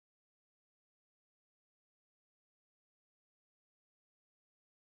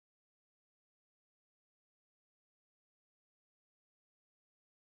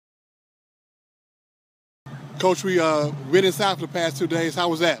Coach, we been inside for the past 2 days. How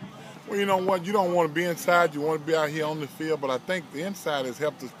was that? Well, you know what? You don't want to be inside. You want to be out here on the field. But I think the inside has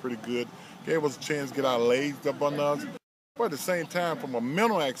helped us pretty good. Gave us a chance to get our legs up on us. But at the same time, from a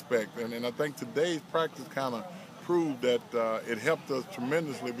mental aspect, and I think today's practice kind of proved that it helped us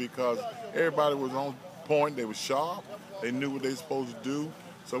tremendously because everybody was on point. They were sharp. They knew what they were supposed to do.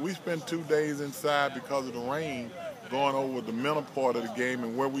 So we spent 2 days inside because of the rain, going over the mental part of the game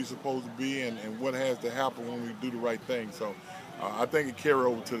and where we're supposed to be and what has to happen when we do the right thing. So I think it carried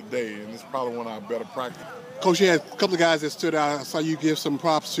over to today, and it's probably one of our better practices. Coach, you had a couple of guys that stood out. I saw you give some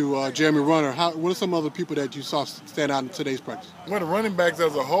props to Jeremy Runner. What are some other people that you saw stand out in today's practice? Well, the running backs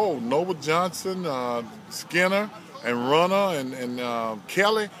as a whole, Noble Johnson, Skinner, and Runner, and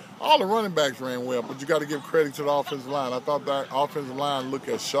Kelly, all the running backs ran well, but you got to give credit to the offensive line. I thought that offensive line looked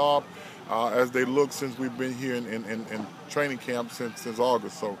as sharp as they look since we've been here in training camp since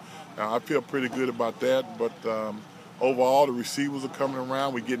August. So I feel pretty good about that. But overall, the receivers are coming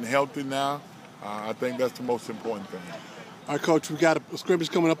around. We're getting healthy now. I think that's the most important thing. All right, Coach, we got a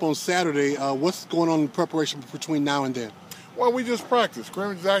scrimmage coming up on Saturday. What's going on in preparation between now and then? Well, we just practice.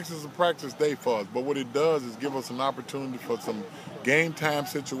 Scrimmage actually is a practice day for us, but what it does is give us an opportunity for some game time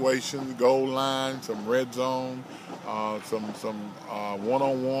situations, goal line, some red zone, some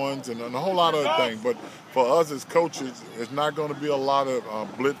one-on-ones, and a whole lot of other things. But for us as coaches, it's not going to be a lot of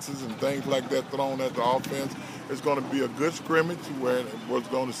blitzes and things like that thrown at the offense. It's going to be a good scrimmage where we're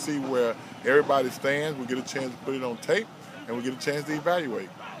going to see where everybody stands. We get a chance to put it on tape, and we get a chance to evaluate.